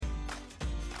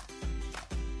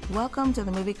Welcome to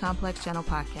the Movie Complex Channel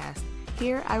podcast.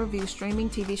 Here, I review streaming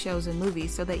TV shows and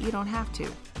movies so that you don't have to.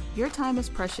 Your time is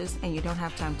precious and you don't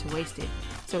have time to waste it.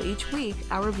 So each week,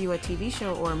 I'll review a TV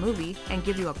show or a movie and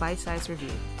give you a bite-sized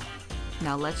review.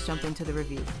 Now let's jump into the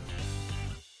review.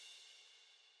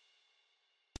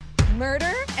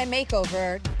 Murder and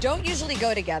makeover don't usually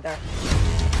go together.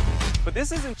 But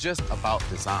this isn't just about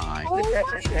design.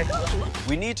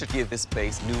 We need to give this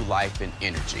space new life and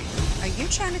energy. Are you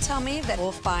trying to tell me that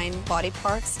we'll find body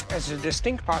parts? There's a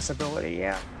distinct possibility,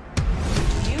 yeah.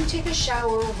 You take a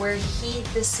shower where he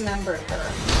dismembered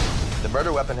her. The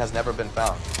murder weapon has never been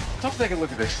found. Come take a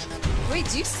look at this. Wait,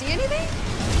 do you see anything?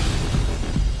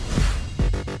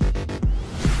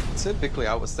 Typically,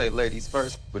 I would say ladies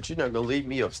first, but you're not gonna leave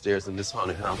me upstairs in this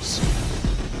haunted house.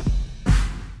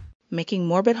 Making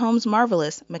morbid homes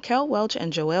marvelous, Mikkel Welch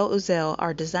and Joelle Uzel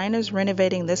are designers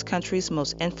renovating this country's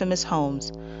most infamous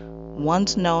homes,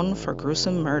 once known for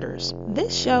gruesome murders.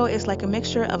 This show is like a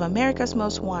mixture of America's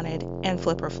Most Wanted and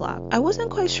Flip or Flop. I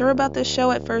wasn't quite sure about this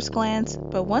show at first glance,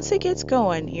 but once it gets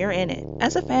going, you're in it.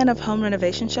 As a fan of home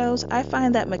renovation shows, I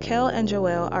find that Mikkel and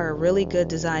Joelle are a really good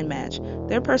design match.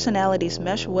 Their personalities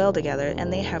mesh well together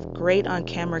and they have great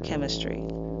on-camera chemistry.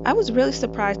 I was really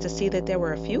surprised to see that there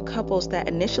were a few couples that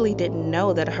initially didn't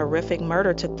know that a horrific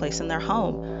murder took place in their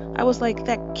home. I was like,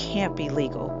 that can't be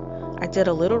legal. I did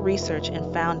a little research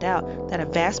and found out that a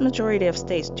vast majority of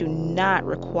states do not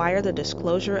require the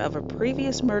disclosure of a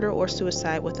previous murder or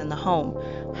suicide within the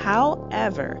home.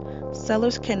 However,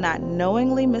 sellers cannot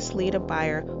knowingly mislead a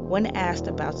buyer when asked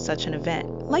about such an event.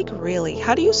 Like really,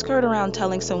 how do you skirt around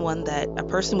telling someone that a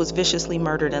person was viciously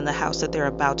murdered in the house that they're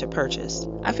about to purchase?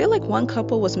 I feel like one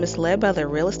couple was misled by their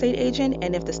real estate agent,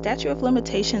 and if the statute of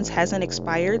limitations hasn't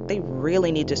expired, they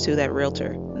really need to sue that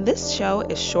realtor. This show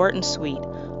is short and sweet.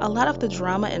 A lot of the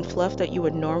drama and fluff that you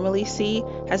would normally see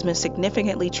has been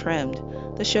significantly trimmed.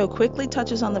 The show quickly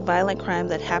touches on the violent crime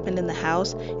that happened in the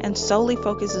house and solely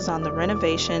focuses on the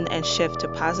renovation and shift to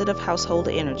positive household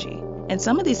energy. In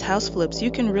some of these house flips,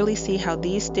 you can really see how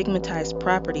these stigmatized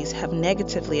properties have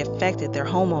negatively affected their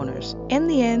homeowners. In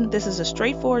the end, this is a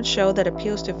straightforward show that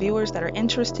appeals to viewers that are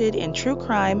interested in true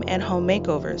crime and home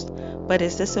makeovers. But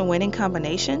is this a winning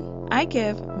combination? I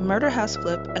give Murder House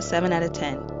Flip a 7 out of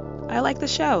 10. I like the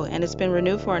show, and it's been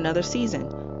renewed for another season.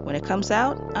 When it comes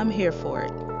out, I'm here for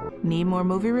it. Need more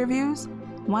movie reviews?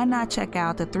 Why not check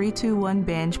out the 321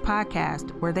 Binge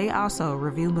podcast, where they also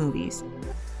review movies.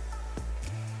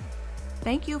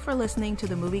 Thank you for listening to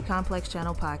the Movie Complex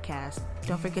Channel podcast.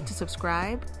 Don't forget to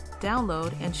subscribe,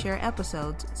 download, and share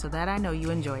episodes so that I know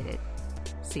you enjoyed it.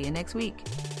 See you next week.